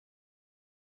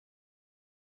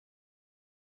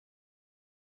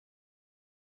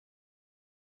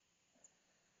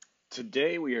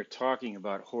Today we are talking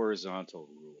about horizontal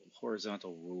rule.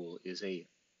 Horizontal rule is a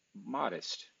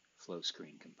modest flow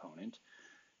screen component,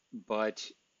 but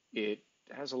it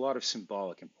has a lot of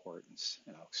symbolic importance,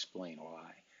 and I'll explain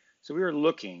why. So we are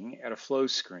looking at a flow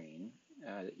screen.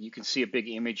 You can see a big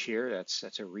image here.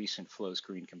 That's a recent flow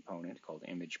screen component called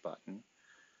image button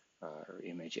or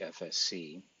image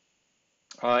FSC.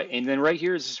 And then right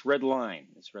here is this red line.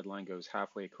 This red line goes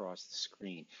halfway across the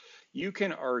screen. You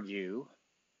can argue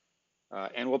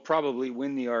and will probably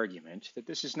win the argument that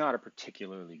this is not a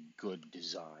particularly good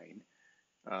design,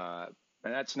 and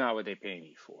that's not what they pay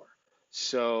me for.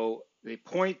 So the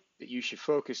point that you should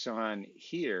focus on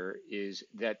here is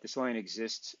that this line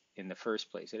exists in the first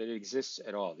place, that it exists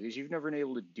at all, because you've never been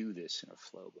able to do this in a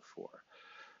flow before.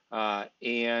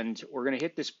 And we're going to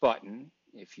hit this button.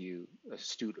 If you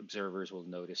astute observers will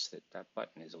notice that that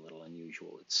button is a little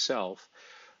unusual itself.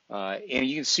 And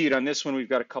you can see it on this one. We've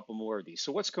got a couple more of these.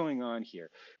 So what's going on here?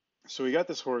 So we got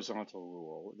this horizontal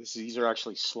rule. These are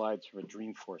actually slides from a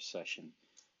Dreamforce session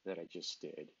that I just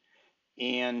did.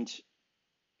 And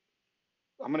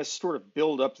I'm going to sort of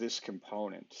build up this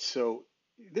component. So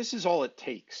this is all it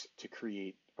takes to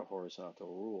create a horizontal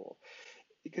rule.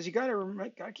 Because you got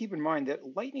to keep in mind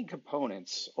that Lightning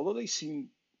components, although they seem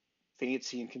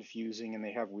fancy and confusing and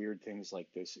they have weird things like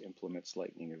this implements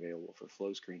Lightning available for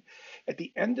flow screen, at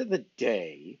the end of the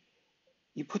day,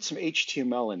 you put some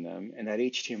HTML in them, and that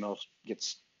HTML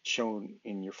gets shown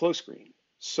in your flow screen.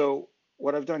 So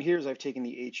what I've done here is I've taken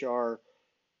the HR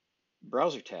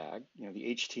browser tag,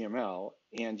 the HTML,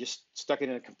 and just stuck it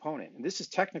in a component. And this is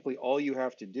technically all you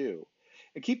have to do.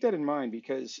 And keep that in mind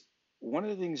because one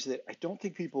of the things that I don't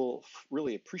think people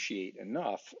really appreciate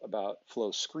enough about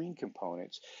flow screen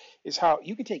components is how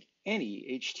you can take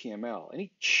any HTML,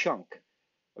 any chunk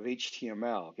of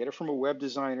HTML, get it from a web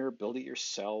designer, build it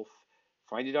yourself,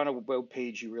 find it on a web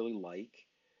page you really like,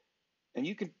 and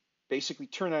you can basically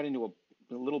turn that into a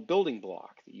little building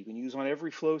block that you can use on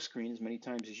every flow screen as many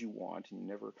times as you want, and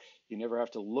you never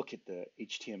have to look at the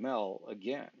HTML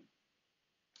again.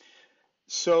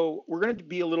 So we're going to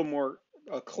be a little more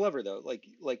clever though. Like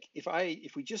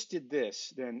if we just did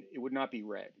this, then it would not be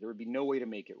red. There would be no way to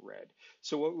make it red.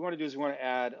 So what we want to do is we want to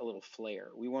add a little flair.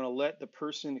 We want to let the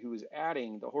person who is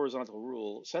adding the horizontal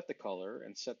rule set the color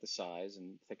and set the size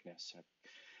and thickness.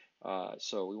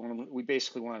 So we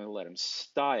basically want to let them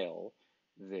style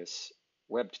this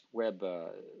web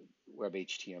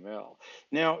HTML.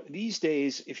 Now these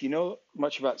days, if you know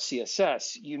much about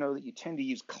CSS, you know that you tend to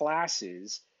use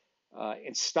classes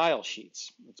and style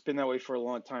sheets. It's been that way for a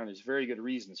long time. There's very good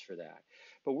reasons for that.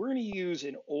 But we're going to use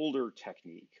an older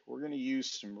technique. We're going to use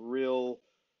some real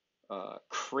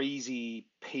crazy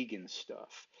pagan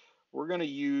stuff. We're going to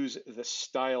use the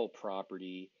style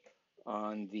property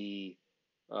on the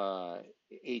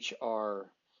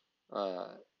HR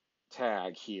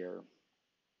tag here.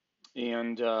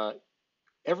 And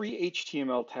every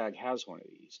HTML tag has one of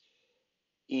these.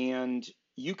 And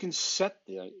you can feed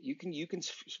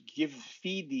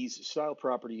these style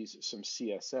properties some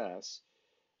CSS,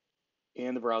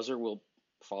 and the browser will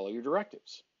follow your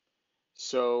directives.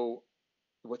 So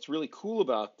what's really cool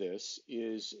about this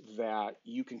is that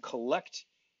you can collect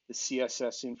the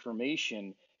CSS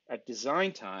information at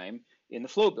design time in the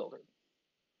flow builder.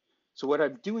 So what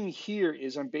I'm doing here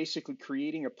is I'm basically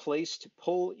creating a place to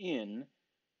pull in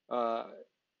uh,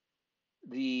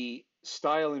 the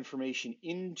style information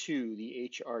into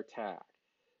the HR tag.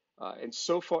 And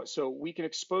so far, so we can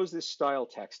expose this style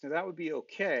text. Now that would be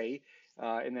okay,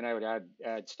 and then I would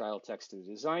add style text to the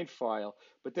design file.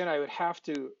 But then I would have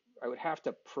to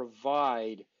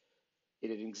provide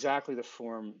it in exactly the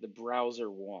form the browser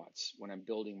wants when I'm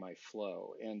building my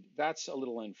flow, and that's a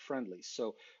little unfriendly.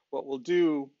 So what we'll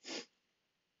do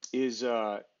is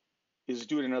uh, is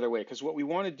do it another way. Because what we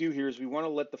want to do here is we want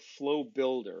to let the flow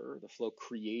builder, the flow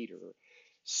creator,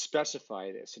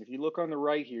 specify this. And if you look on the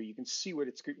right here, you can see what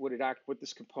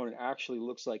this component actually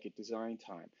looks like at design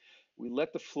time. We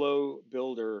let the flow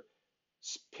builder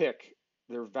pick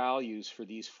their values for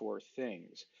these four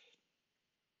things.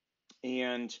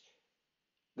 And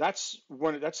that's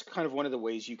kind of one of the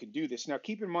ways you could do this. Now,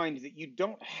 keep in mind that you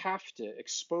don't have to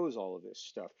expose all of this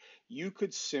stuff. You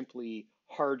could simply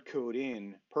hard code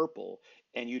in purple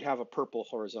and you'd have a purple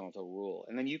horizontal rule.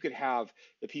 And then you could have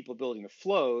the people building the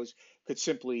flows could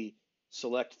simply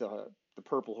select the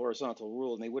purple horizontal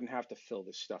rule and they wouldn't have to fill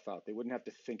this stuff out. They wouldn't have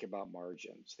to think about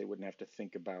margins. They wouldn't have to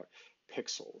think about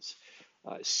pixels.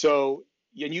 And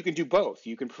you can do both.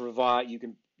 You can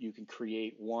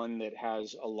create one that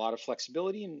has a lot of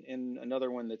flexibility and another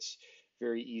one that's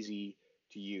very easy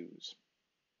to use.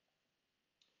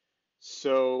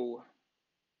 So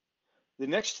The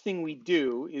next thing we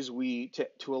do is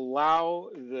to allow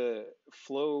the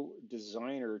flow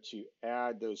designer to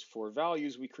add those four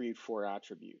values, we create four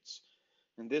attributes.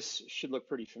 And this should look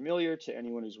pretty familiar to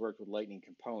anyone who's worked with Lightning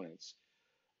components.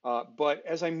 But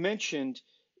as I mentioned,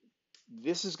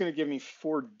 this is going to give me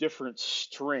four different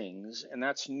strings, and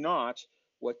that's not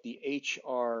what the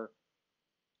HR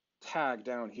tag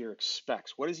down here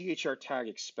expects. What does the HR tag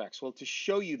expects? Well, to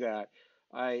show you that,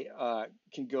 I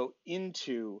can go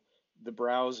into the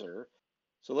browser.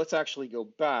 So let's actually go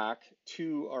back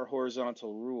to our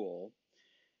horizontal rule.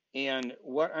 And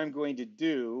what I'm going to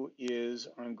do is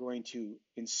I'm going to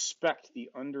inspect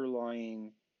the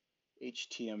underlying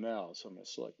HTML. So I'm going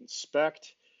to select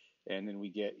inspect, and then we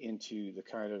get into the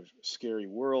kind of scary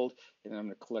world. And I'm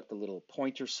going to collect the little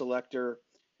pointer selector,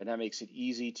 and that makes it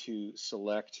easy to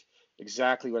select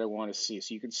exactly what I want to see.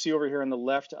 So you can see over here on the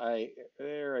left,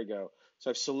 there I go. So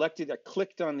I've selected, I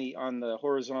clicked on the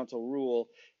horizontal rule,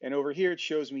 and over here it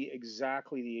shows me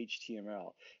exactly the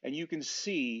HTML. And you can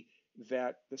see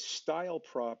that the style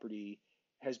property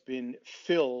has been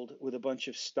filled with a bunch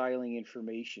of styling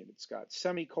information. It's got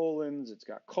semicolons, it's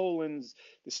got colons,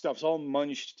 this stuff's all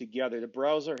munched together. The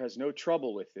browser has no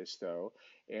trouble with this though,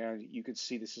 and you can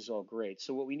see this is all great.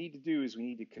 So what we need to do is we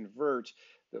need to convert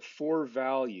the four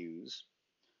values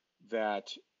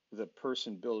that the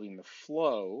person building the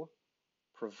flow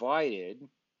provided,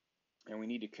 and we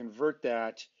need to convert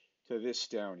that to this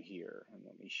down here. And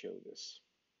let me show this.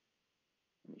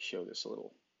 Let me show this a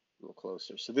little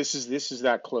closer. So this is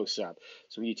that close up.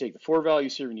 So when you take the four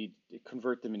values here, we need to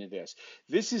convert them into this.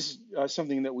 This is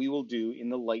something that we will do in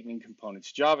the Lightning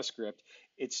Components JavaScript.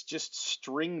 It's just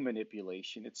string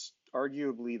manipulation. It's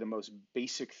arguably the most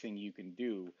basic thing you can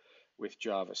do with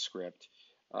JavaScript.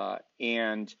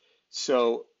 And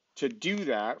so to do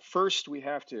that, first we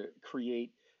have to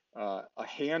create a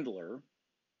handler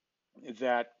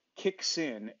that kicks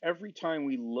in every time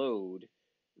we load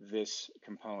this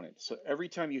component. So every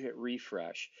time you hit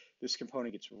refresh, this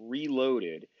component gets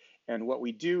reloaded. And what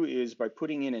we do is by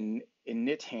putting in a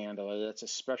init handler, that's a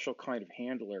special kind of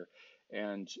handler,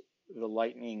 and the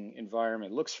Lightning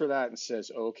environment looks for that and says,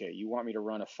 okay, you want me to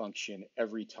run a function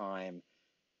every time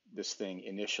this thing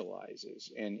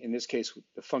initializes. And in this case,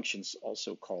 the function's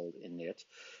also called init.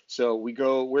 So we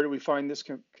go, where do we find this?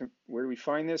 Where do we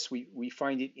find this? We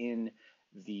find it in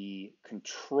the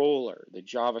controller, the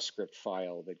JavaScript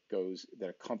file that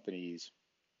accompanies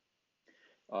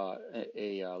a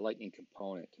Lightning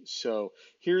component. So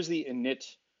here's the init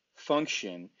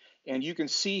function, and you can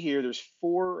see here there's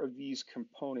four of these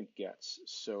component gets.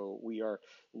 So we are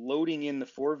loading in the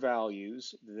four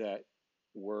values that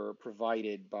were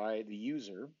provided by the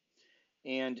user.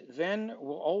 And then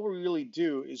all we really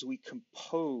do is we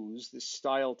compose the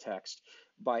style text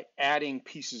by adding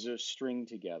pieces of string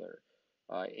together.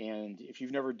 And if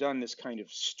you've never done this kind of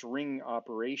string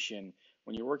operation,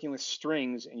 when you're working with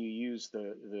strings and you use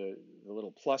the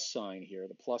little plus sign here,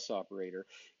 the plus operator,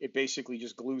 it basically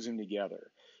just glues them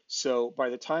together. So by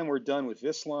the time we're done with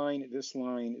this line, this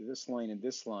line, this line, and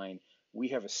this line, we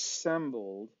have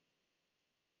assembled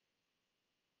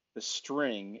the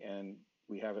string, and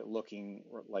we have it looking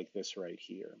like this right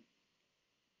here.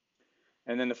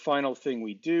 And then the final thing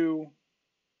we do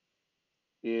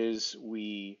is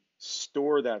we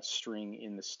store that string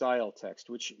in the style text,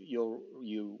 which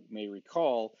you may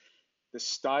recall, the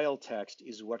style text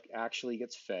is what actually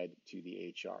gets fed to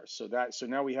the HR. So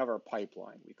now we have our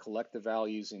pipeline. We collect the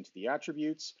values into the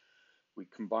attributes, we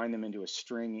combine them into a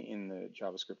string in the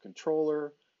JavaScript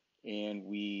controller, and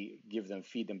we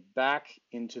feed them back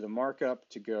into the markup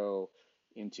to go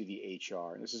into the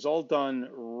HR. And this is all done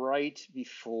right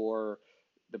before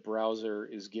the browser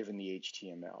is given the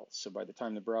HTML. So by the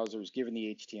time the browser is given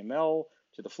the HTML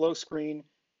to the flow screen,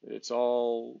 it's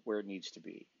all where it needs to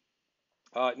be.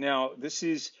 Now, this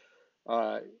is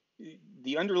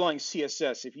the underlying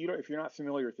CSS. If you're not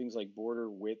familiar with things like border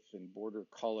width and border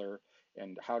color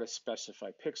and how to specify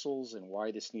pixels and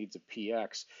why this needs a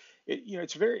PX,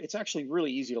 it's actually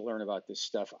really easy to learn about this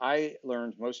stuff. I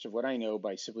learned most of what I know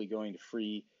by simply going to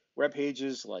free web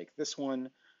pages like this one,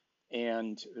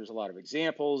 and there's a lot of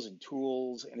examples and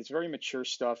tools, and it's very mature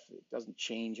stuff. It doesn't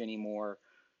change anymore,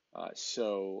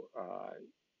 so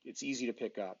it's easy to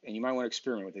pick up, and you might want to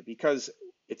experiment with it because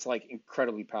it's like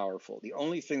incredibly powerful. The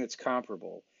only thing that's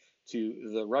comparable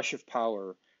to the rush of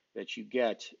power that you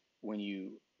get when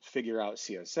you figure out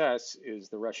CSS is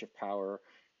the rush of power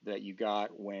that you got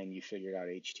when you figured out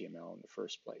HTML in the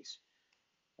first place.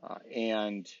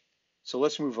 And so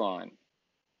let's move on.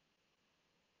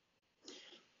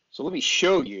 So let me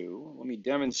show you, let me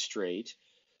demonstrate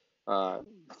how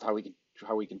we can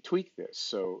how we can tweak this.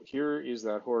 So here is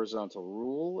that horizontal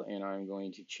rule, and I'm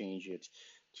going to change it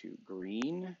to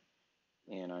green,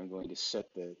 and I'm going to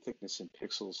set the thickness in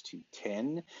pixels to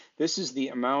 10. This is the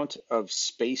amount of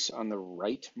space on the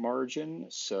right margin.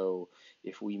 So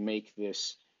if we make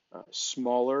this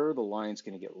smaller, the line's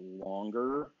going to get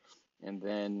longer. And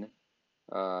then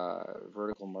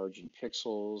vertical margin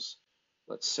pixels,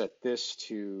 let's set this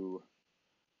to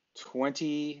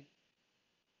 20.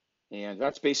 And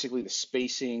that's basically the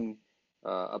spacing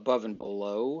above and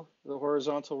below the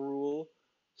horizontal rule.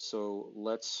 So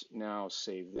let's now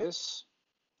save this.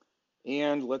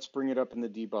 And let's bring it up in the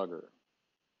debugger.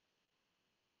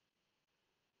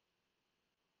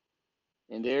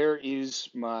 And there is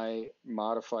my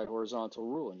modified horizontal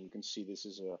rule. And you can see this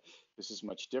is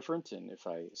much different. And if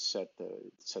I set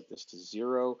this to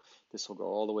 0, this will go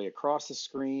all the way across the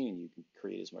screen, and you can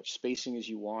create as much spacing as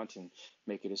you want and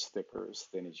make it as thick or as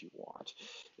thin as you want.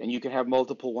 And you can have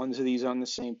multiple ones of these on the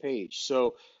same page.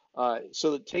 So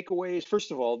so the takeaways,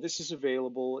 first of all, this is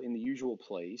available in the usual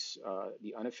place,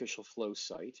 the unofficial Flow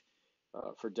site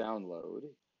for download.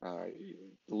 The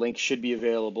link should be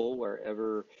available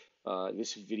wherever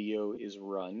this video is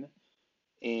run.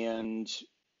 And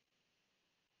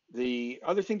the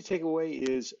other thing to take away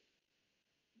is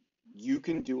you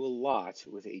can do a lot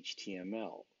with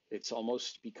HTML. It's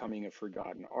almost becoming a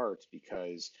forgotten art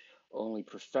because only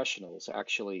professionals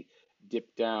actually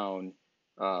dip down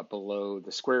below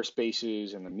the square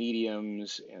spaces and the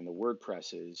mediums and the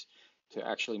WordPresses to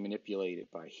actually manipulate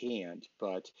it by hand.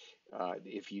 But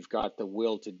if you've got the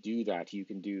will to do that, you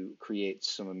can create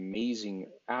some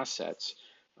amazing assets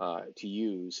to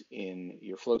use in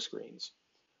your flow screens.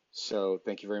 So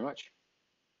thank you very much.